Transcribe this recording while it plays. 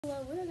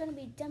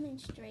to be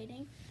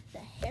demonstrating the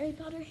Harry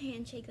Potter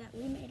handshake that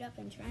we made up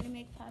and trying to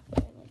make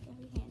popular like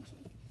every handshake.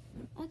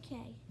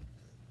 Okay,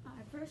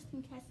 our first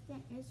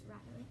contestant is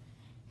Riley.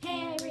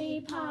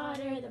 Harry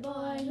Potter, the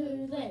boy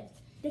who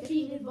lived,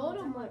 defeated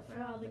Voldemort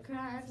for all the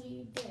crimes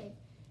he did.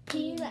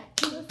 He let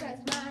two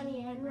friends,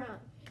 Hermione and Ron.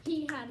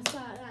 He had a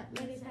scar that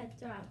made his head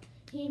throb.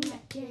 He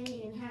met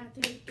Ginny and had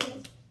 3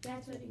 kids.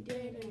 That's what he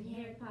did, and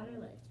Harry Potter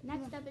lived.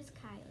 Next up is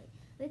Kylie.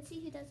 Let's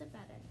see who does it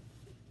better.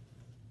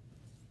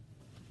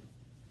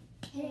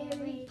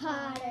 Harry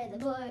Potter, the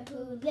boy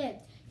who lived,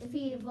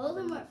 defeated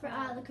Voldemort for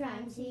all the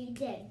crimes he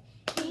did.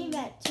 He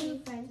met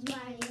 2 friends,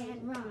 Hermione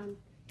and Ron.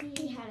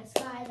 He had a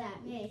scar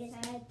that made his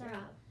head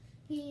throb.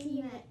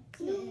 He met...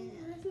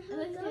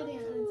 Let's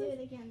do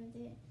it again.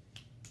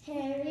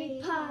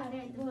 Harry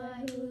Potter, the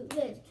boy who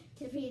lived,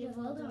 defeated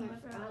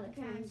Voldemort for all the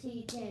crimes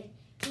he did.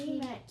 He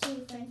met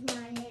 2 friends,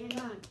 Hermione and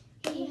Ron.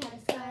 He had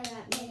a scar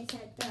that made his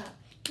head throb.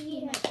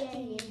 He met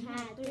Ginny and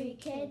had 3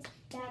 kids.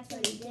 That's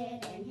what he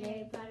did, and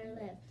Harry Potter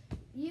lived.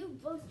 You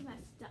both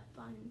messed up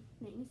on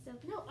things, so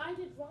No, I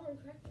did wrong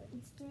correctly.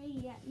 it's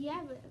 3.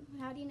 Yeah, but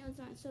how do you know it's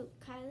wrong? So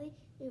Kylie,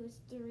 it was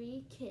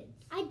 3 kids.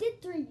 I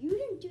did 3. You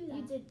didn't do that.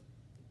 You did.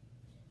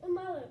 And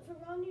Milo, for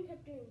Ron, you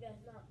kept doing this,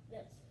 not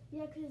this.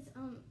 Yeah, because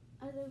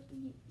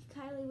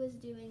Kylie was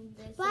doing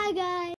this. Bye, guys.